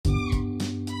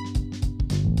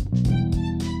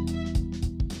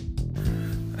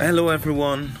Hello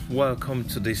everyone, welcome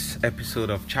to this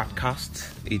episode of Chatcast.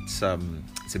 It's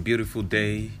a beautiful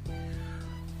day.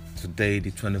 Today, the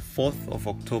 24th of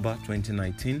October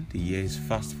 2019. The year is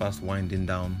fast winding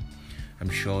down. I'm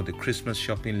sure the Christmas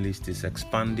shopping list is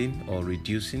expanding or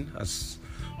reducing as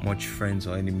much friends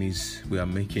or enemies we are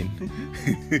making.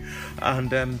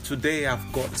 And today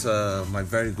I've got my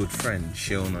very good friend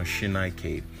Seun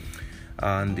Oshinaike,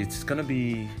 and it's gonna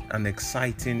be an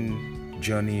exciting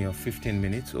journey of 15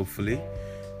 minutes, hopefully,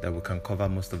 that we can cover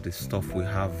most of the stuff we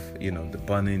have, the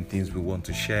burning things we want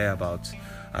to share about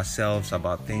ourselves,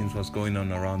 about things, what's going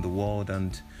on around the world,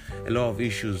 and a lot of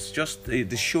issues. Just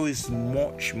the show is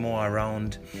much more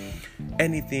around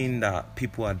anything that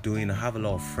people are doing. I have a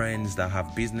lot of friends that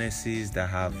have businesses, that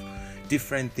have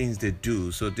different things they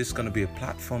do. So this is going to be a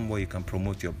platform where you can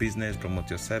promote your business, promote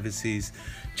your services,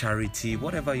 charity,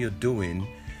 whatever you're doing.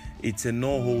 It's a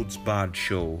no-holds-barred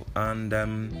show. And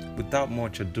without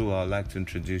much ado, I'd like to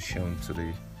introduce Seun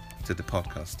to the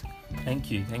podcast.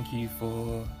 Thank you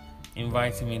for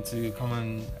inviting me to come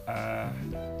and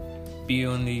be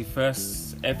on the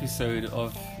first episode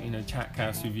of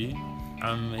Chatcast with you.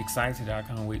 I'm excited. I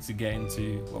can't wait to get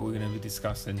into what we're going to be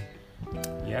discussing.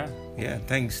 Yeah.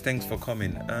 Thanks for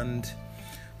coming. And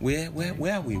where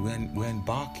are we? We're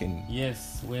embarking.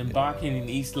 Yes, we're embarking in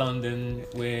East London.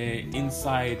 We're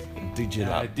inside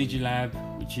DigiLab,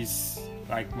 which is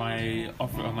like my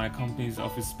company's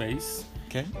office space.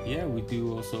 Okay. Yeah, we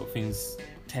do all sorts of things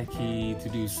techie, to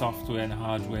do software and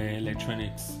hardware,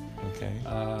 electronics. Okay.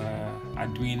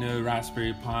 Arduino,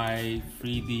 Raspberry Pi,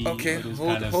 3D. Okay,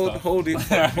 hold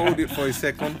it for a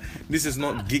second. This is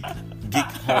not Geek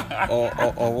Hub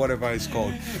or whatever it's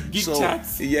called. Geek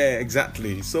Chats. Yeah,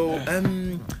 exactly. So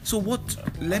what?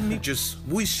 Let me just.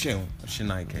 Who is Seun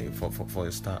Oshinaike for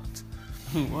a start?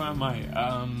 Who am I?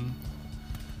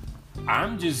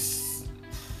 I'm just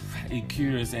a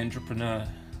curious entrepreneur.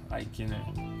 I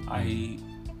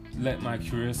let my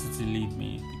curiosity lead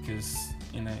me because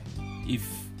if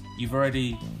you've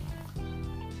already,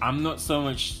 I'm not so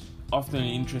much often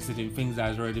interested in things that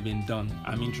has already been done.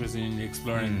 I'm interested in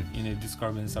exploring,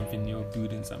 discovering something new,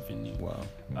 building something new. Wow.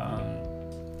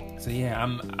 So yeah,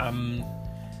 I'm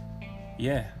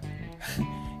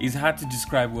it's hard to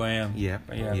describe who I am. Yeah.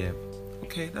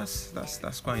 Okay, that's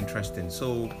quite interesting.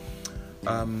 So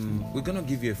we're gonna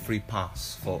give you a free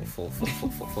pass for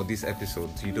this episode.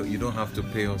 You don't have to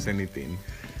pay us anything.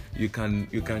 You can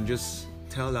just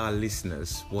tell our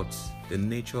listeners what's the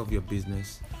nature of your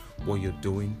business, what you're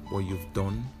doing, what you've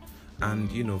done,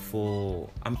 and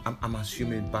I'm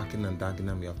assuming Barking and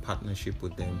Dagenham, you have partnership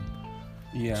with them.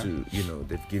 Yeah. To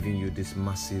they've given you this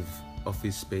massive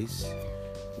office space.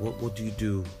 What do you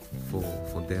do for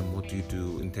them? What do you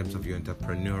do in terms of your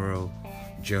entrepreneurial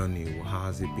journey? How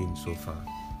has it been so far?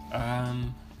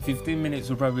 15 minutes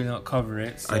will probably not cover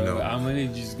it, so I know. I'm really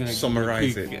just gonna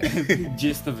summarize give a quick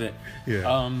gist of it.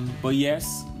 Yeah. But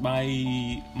yes,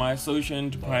 my social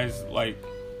enterprise,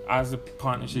 as a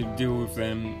partnership deal with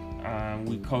them,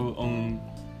 we co-own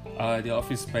the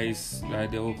office space,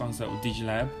 the whole concept of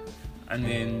DigiLab, and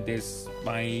then there's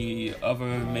my other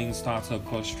main startup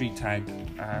called Street Tag,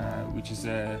 which is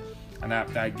an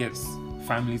app that gets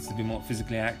families to be more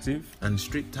physically active. And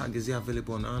Street Tag, is it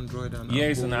available on Android and Yeah,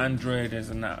 Apple? it's on Android. There's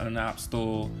an app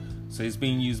store, so it's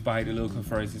being used by the local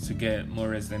authority to get more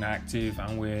residents active,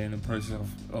 and we're in the process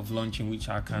of launching, which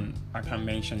I can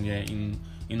mention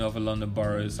in other London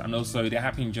boroughs, and also the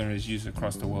app in general is used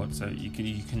across the world, so you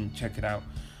can check it out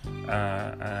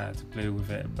to play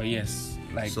with it. But yes,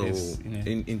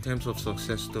 in terms of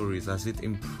success stories, has it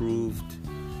improved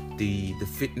the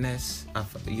fitness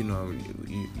of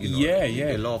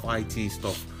Yeah. A lot of IT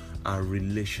stuff are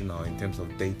relational in terms of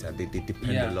data. They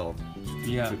depend a lot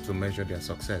to measure their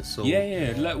success. So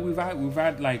like we've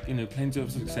had plenty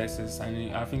of successes,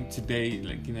 and I think today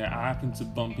I happened to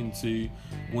bump into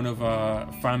one of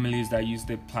our families that use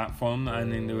the platform,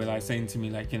 and then they were saying to me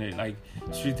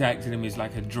Street Tag to them is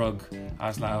like a drug. I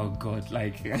was like, oh god, we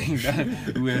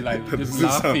were just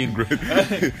laughing.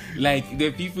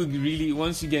 The people really,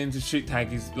 once you get into Street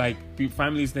Tag, is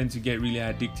families tend to get really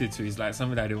addicted to it. It's like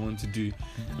something that they want to do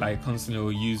constantly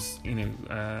or use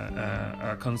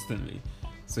constantly.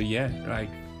 So yeah,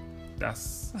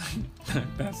 that's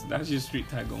just Street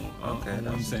Tag on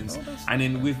one sense. And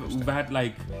then we've had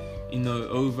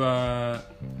over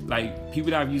people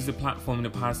that have used the platform in the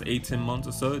past 18 months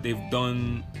or so. They've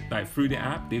done through the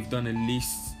app, they've done at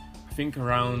least I think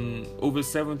around over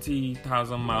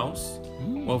 70,000 miles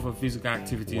worth of physical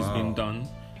activity has been done,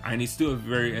 and it's still a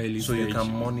very early stage. So you can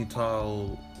monitor,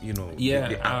 how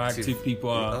active people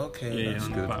are on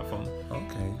the platform.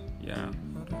 Okay. Yeah.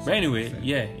 But anyway,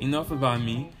 yeah, enough about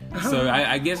me. So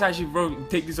I guess I should probably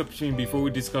take this opportunity before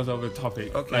we discuss other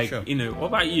topic. Okay, like, sure. What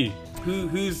about you?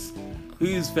 Who's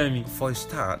Femi? For a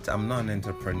start, I'm not an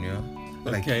entrepreneur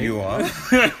like Okay. you are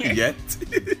yet.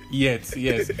 Yes.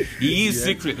 He is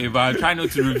secretly, but I try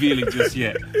not to reveal it just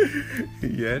yet.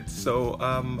 Yet. So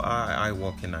I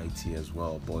work in IT as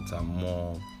well, but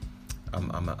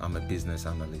I'm a business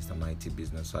analyst. I'm IT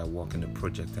business, so I work in a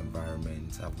project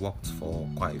environment. I've worked for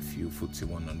quite a few FTSE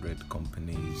 100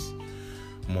 companies,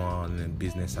 more on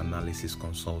business analysis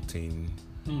consulting.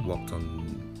 Worked on,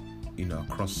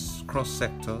 across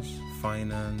sectors,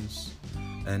 finance,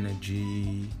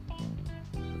 energy.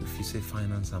 If you say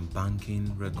finance and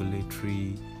banking,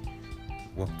 regulatory.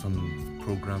 Worked on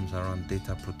programs around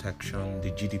data protection.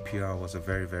 The GDPR was a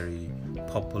very, very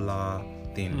popular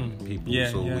thing.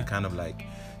 People, we kind of like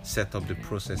set up the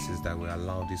processes that will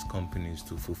allow these companies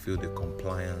to fulfill the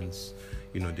compliance,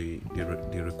 the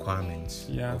requirements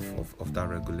of that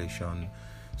regulation.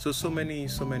 So many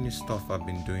stuff I've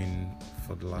been doing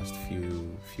for the last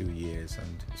few years,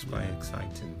 and it's quite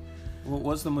exciting.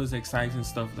 What's the most exciting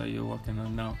stuff that you're working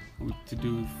on now to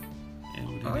do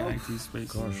within the IT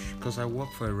space? Gosh, because I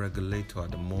work for a regulator at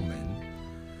the moment,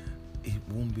 it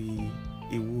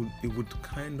would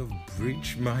kind of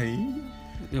breach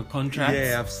your contract.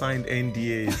 Yeah, I've signed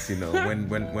NDAs,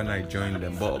 when I joined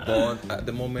them. But at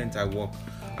the moment I work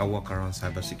around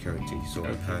cybersecurity, so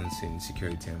enhancing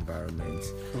security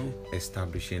environments,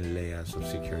 establishing layers of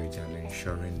security, and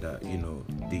ensuring that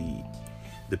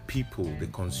the people, the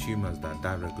consumers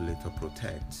that regulator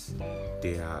protects,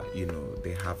 they are,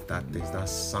 they have there's that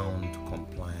sound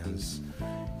compliance,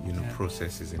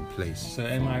 processes in place. So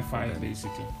MI5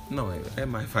 basically. No,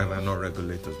 MI5 are not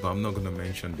regulators, but I'm not going to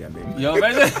mention their name.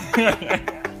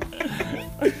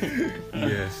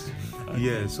 Yes.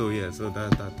 Yeah, so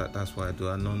that's what I do.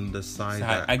 And on the side,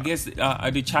 so I guess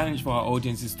the challenge for our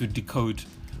audience is to decode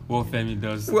what Femi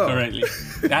does correctly.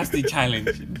 That's the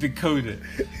challenge. Decode it.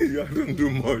 I don't do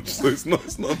much, so it's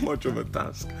not much of a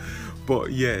task.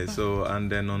 But yeah, so and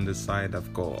then on the side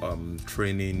I've got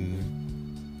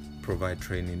provide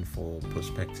training for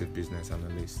prospective business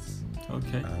analysts.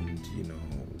 Okay. And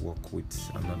work with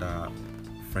another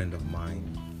friend of mine,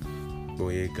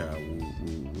 Boyega,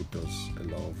 who does a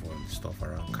lot of stuff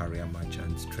around career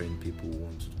merchants, train people who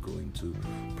want to go into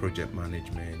project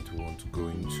management, who want to go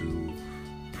into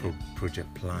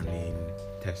project planning,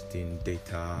 testing,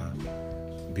 data,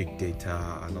 big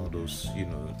data, and all those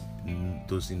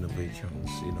those innovations.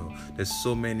 There's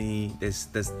so many. There's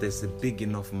a big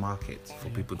enough market for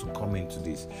people to come into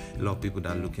this. A lot of people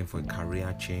that are looking for a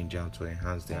career change, how to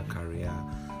enhance their career,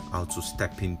 how to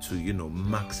step into,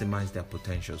 maximize their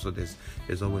potential. So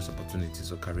there's always opportunities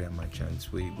for career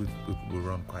merchants. We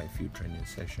run quite a few training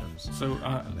sessions. So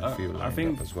I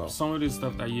think as well. Some of the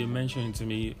stuff that you mentioned to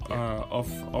me off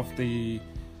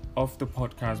the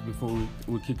podcast before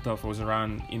we kicked off was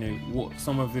around what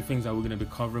some of the things that we're going to be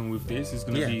covering with this is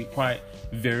going to be quite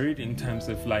varied in terms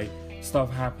of like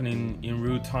stuff happening in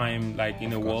real time, like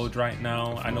in the world right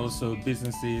now, and also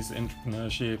businesses,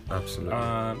 entrepreneurship. Absolutely.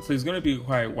 So it's going to be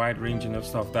quite wide ranging of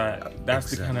stuff. That's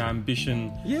the kind of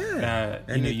ambition that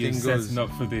you're setting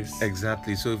up for this.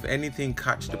 Exactly. So if anything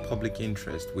catch the public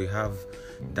interest, we have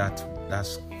that's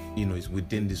is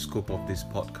within the scope of this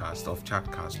podcast of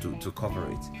Chatcast to cover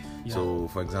it. Yeah. So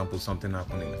for example, something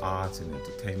happened in arts and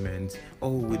entertainment,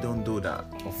 we don't do that.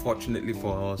 Unfortunately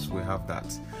for us, we have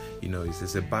that.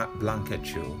 It's a blanket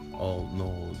show, all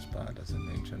knows bad, as I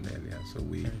mentioned earlier. So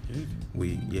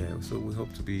we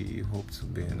hope to be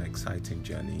an exciting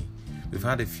journey. We've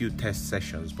had a few test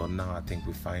sessions, but now I think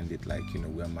we find it like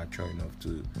we are mature enough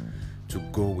to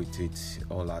go with it.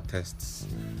 All our tests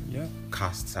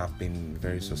casts have been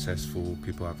very successful.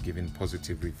 People have given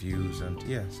positive reviews, and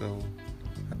so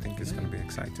I think it's going to be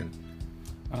exciting.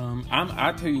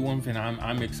 I'll tell you one thing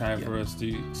I'm excited for us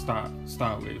to start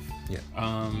with.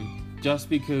 Just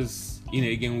because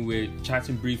again we were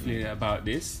chatting briefly about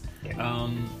this. I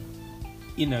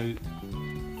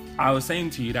was saying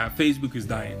to you that Facebook is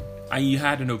dying, and you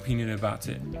had an opinion about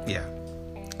it. Yeah,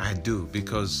 I do,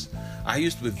 because I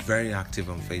used to be very active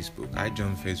on Facebook. I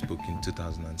joined Facebook in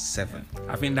 2007.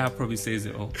 I think that probably says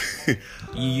it all.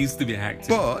 You used to be active.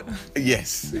 But,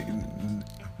 yes.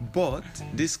 But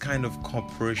this kind of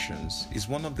corporations is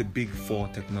one of the big four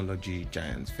technology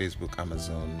giants: Facebook,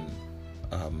 Amazon,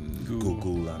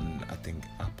 Google, and I think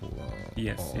Apple.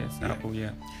 Apple,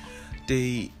 yeah.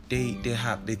 They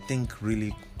think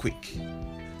really quick.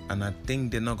 And I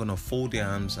think they're not going to fold their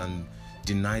arms and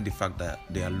deny the fact that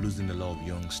they are losing a lot of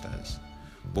youngsters.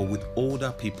 But with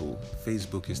older people,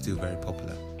 Facebook is still very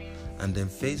popular. And then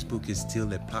Facebook is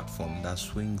still a platform that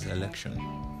swings election.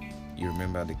 You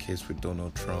remember the case with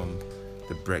Donald Trump,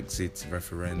 the Brexit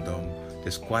referendum.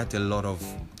 There's quite a lot of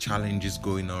challenges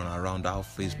going on around how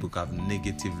Facebook have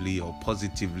negatively or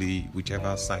positively,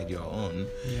 whichever side you're on,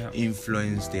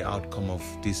 influenced the outcome of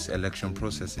these election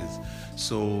processes.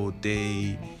 So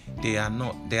they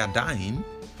are dying,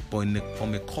 but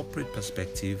from a corporate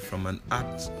perspective, from an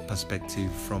art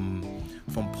perspective, from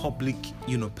public,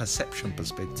 perception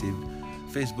perspective,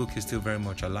 Facebook is still very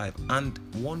much alive. And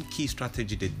one key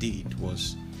strategy they did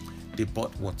was they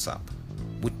bought WhatsApp.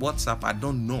 With WhatsApp, I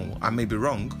don't know, I may be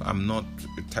wrong, I'm not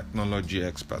a technology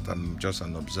expert, I'm just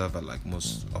an observer like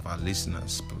most of our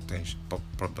listeners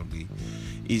probably,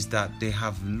 is that they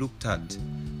have looked at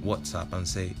WhatsApp and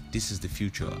say, this is the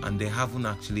future, and they haven't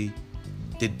actually,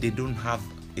 they don't have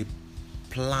a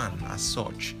plan as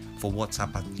such for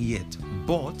WhatsApp yet,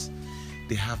 but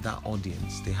they have that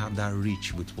audience, they have that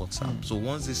reach with WhatsApp. So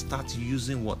once they start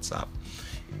using WhatsApp,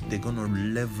 they're going to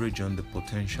leverage on the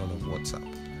potential of WhatsApp.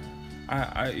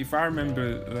 If I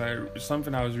remember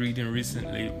something I was reading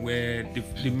recently, where the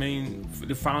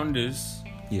founders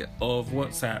of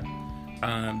WhatsApp,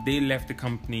 they left the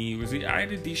company. Was it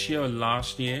either this year or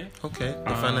last year? Okay,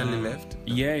 they finally left.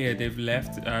 Yeah, they've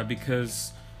left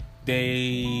because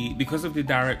of the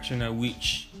direction at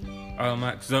which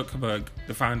Mark Zuckerberg,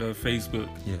 the founder of Facebook,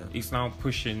 is now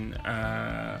pushing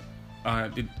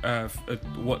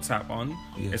WhatsApp on,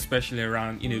 especially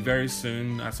around, very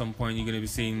soon at some point you're going to be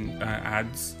seeing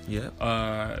ads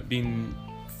being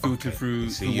filtered through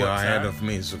you're WhatsApp. Ahead of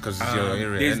me, so because it's your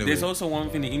area anyway. There's also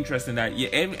one thing interesting that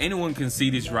anyone can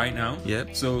see this right now.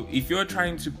 So if you're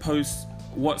trying to post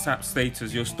WhatsApp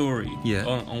status, your story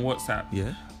on WhatsApp,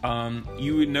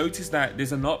 you would notice that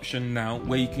there's an option now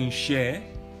where you can share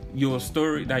your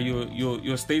story, that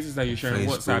your status that you're sharing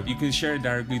on WhatsApp, you can share it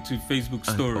directly to Facebook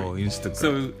story. Instagram.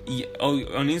 So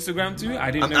on Instagram too.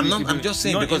 I didn't know. I'm just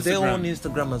saying because they own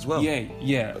Instagram as well.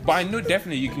 Yeah. But I know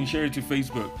definitely you can share it to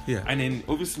Facebook. And then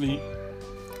obviously,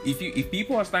 if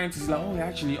people are starting to say,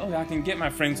 I can get my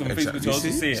friends on Facebook to also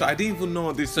see it. So I didn't even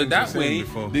know this. So that way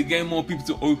they get more people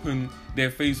to open their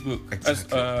Facebook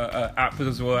app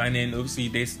as well, and then obviously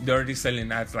they're already selling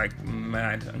ads like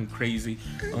mad and crazy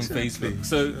on Facebook.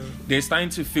 So they're starting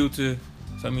to filter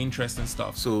some interesting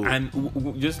stuff. So and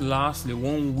just lastly,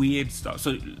 one weird stuff.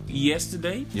 So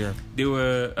yesterday, they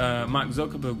were Mark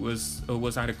Zuckerberg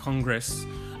was at a Congress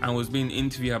and was being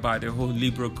interviewed about the whole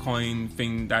Libra coin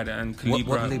thing and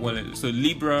Libra wallet. So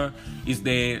Libra is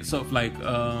their sort of like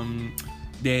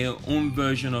their own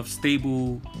version of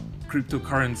stable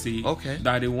cryptocurrency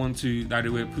that they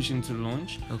were pushing to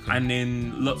launch, and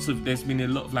then there's been a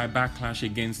lot of like backlash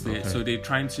against it. So they're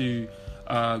trying to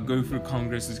go through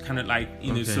Congress is kind of like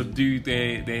subdue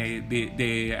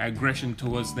their aggression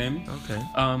towards them.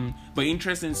 But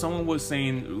interesting, someone was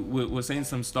saying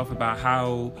some stuff about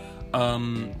how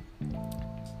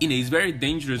it's very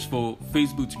dangerous for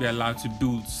Facebook to be allowed to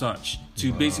do such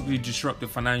to basically disrupt the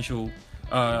financial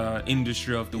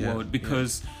industry of the world,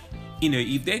 because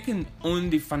if they can own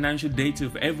the financial data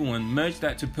of everyone, merge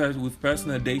that with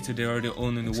personal data they already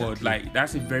own in the world, like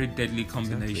that's a very deadly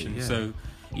combination. So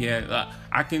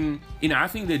I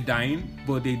think they're dying,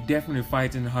 but they're definitely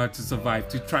fighting hard to survive,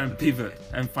 to try and pivot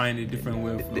and find a different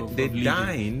way of they're living.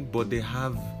 dying, but they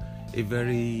have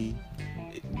a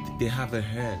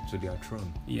hair to their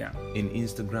throne. In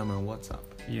Instagram and WhatsApp.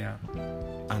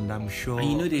 And I'm sure.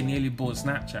 And they nearly bought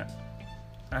Snapchat.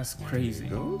 That's crazy.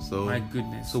 So my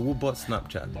goodness. So who bought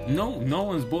Snapchat? No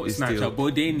one's bought Snapchat,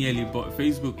 but they nearly bought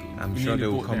Facebook. I'm sure they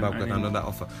will come back with another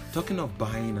offer. Talking of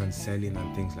buying and selling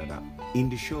and things like that, in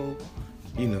the show,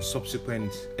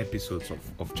 subsequent episodes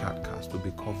of Chatcast, we'll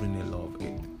be covering a lot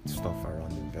of stuff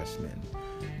around investment,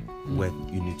 where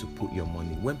you need to put your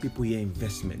money. When people hear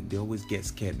investment, they always get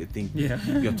scared. They think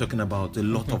you're talking about a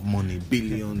lot of money,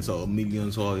 billions or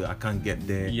millions, or I can't get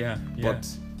there. But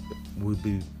we'll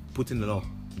be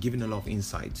giving a lot of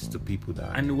insights to people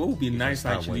that. And what would be nice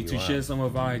actually to share some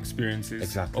of our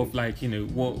experiences of like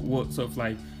what sort of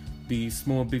like the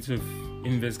small bits of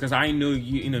invest, because I know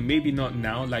maybe not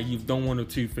now, like you've done one or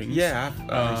two things, I've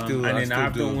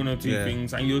done one or two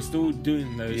things, and you're still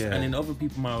doing those, and then other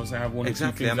people might also have one or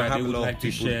two things that they would like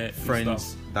to share,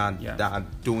 friends that are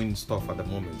doing stuff at the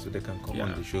moment, so they can come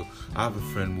on the show. I have a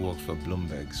friend who works for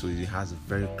Bloomberg, so he has a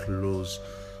very close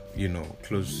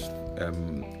close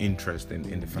interest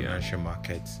in the financial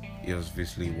markets. He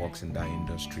obviously works in that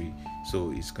industry, so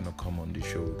he's gonna come on the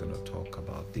show. We're gonna talk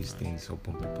about these things,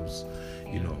 open people's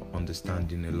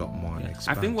understanding a lot more and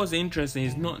expand. I think what's interesting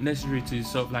is not necessary to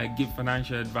sort of like give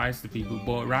financial advice to people,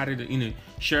 but rather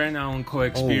sharing our own core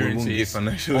experiences we won't give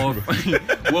financial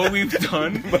of what we've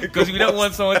done, because we don't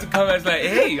want someone to come and say,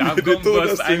 hey, I've gone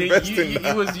bust, and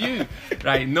it was you,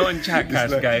 right? Not in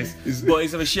Chatcast, guys, but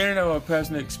it's about sharing our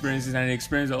personal experiences and the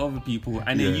experience of other people,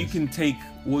 and then you can take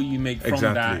what you make from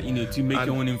that, to make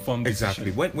your own informed decision.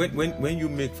 Exactly. When you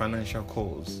make financial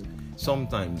calls,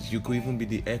 sometimes you could even be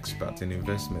the expert in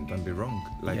investment and be wrong.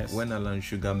 Like when Alan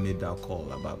Sugar made that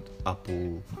call about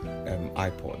Apple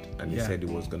iPod, and he said it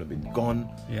was going to be gone,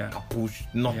 kapoosh,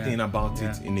 nothing about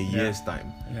it in a year's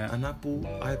time. And Apple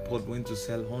iPod went to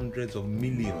sell hundreds of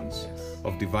millions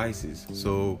of devices.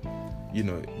 So,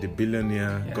 the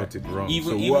billionaire got it wrong.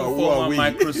 Even former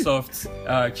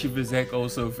Microsoft chief exec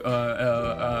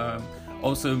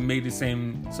also made the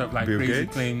same sort of like Bill crazy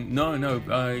Gates? claim. No,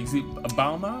 is it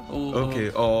Ballmer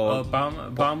or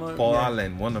Ballmer? Paul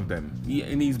Allen, one of them. Yeah,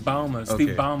 and he's Ballmer,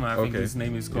 Steve Ballmer, I think his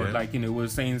name is called.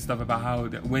 Was saying stuff about how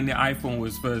when the iPhone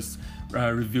was first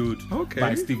revealed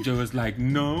by Steve Jobs, was like,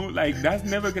 no, like that's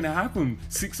never gonna happen.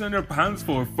 £600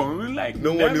 for a phone, like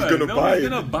no one is gonna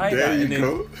buy it. There you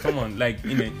go. Come on, like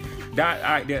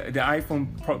that the iPhone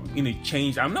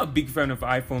changed. I'm not a big fan of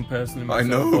iPhone personally myself, I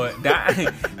know. but that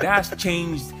has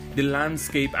changed the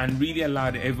landscape and really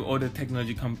allowed every other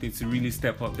technology company to really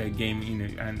step up their game,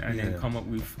 and then come up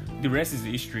with the rest is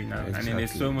history now. Exactly. And then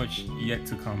there's so much yet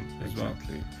to come as well.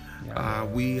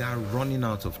 We are running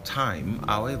out of time.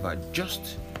 However,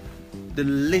 just the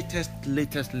latest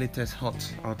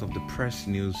hot out of the press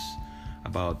news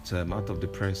about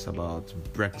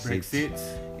Brexit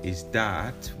is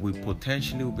that we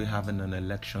potentially will be having an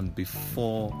election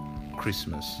before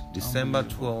Christmas, December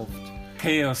 12th.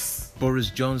 Chaos.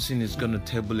 Boris Johnson is going to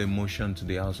table a motion to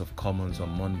the House of Commons on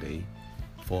Monday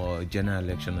for a general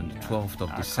election on the 12th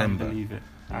of December. I can't believe it.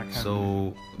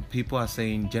 So people are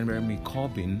saying Jeremy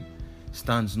Corbyn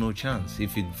stands no chance.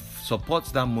 If he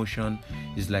supports that motion,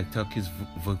 it's like turkeys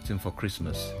voting for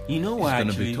Christmas. You know what?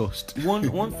 It's going to be toast.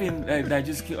 One thing that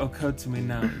just occurred to me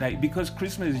now, like because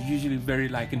Christmas is usually very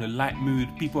light mood,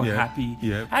 people are happy.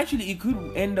 Yeah. Actually, it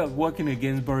could end up working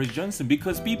against Boris Johnson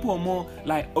because people are more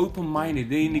like open-minded.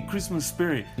 They're in the Christmas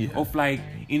spirit of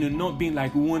not being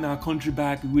like, we want our country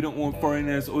back, we don't want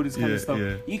foreigners, all this kind of stuff.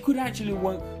 It could actually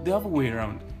work the other way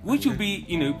around. Which will be,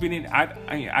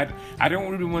 I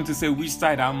don't really want to say which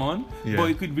side I'm on,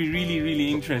 but it could be really, really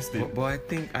interesting. But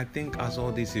I think as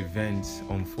all these events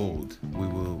unfold, we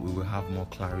will have more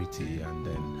clarity, and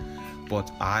then.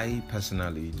 But I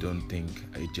personally don't think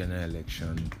a general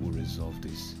election will resolve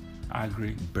this. I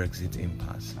agree. Brexit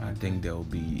impasse. I think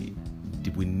we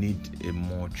need a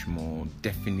much more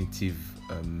definitive.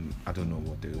 I don't know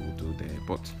what they will do there,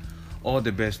 but. All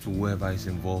the best to whoever is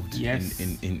involved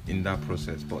in that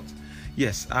process. But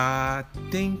yes, I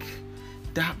think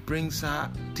that brings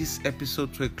this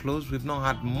episode to a close. We've not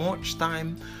had much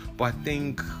time, but I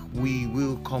think we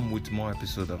will come with more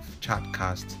episodes of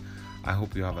Chatcast. I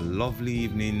hope you have a lovely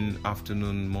evening,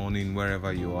 afternoon, morning,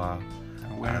 wherever you are.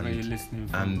 Wherever you're listening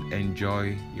from. And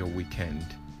enjoy your weekend.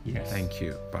 Yes. Thank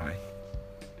you. Bye.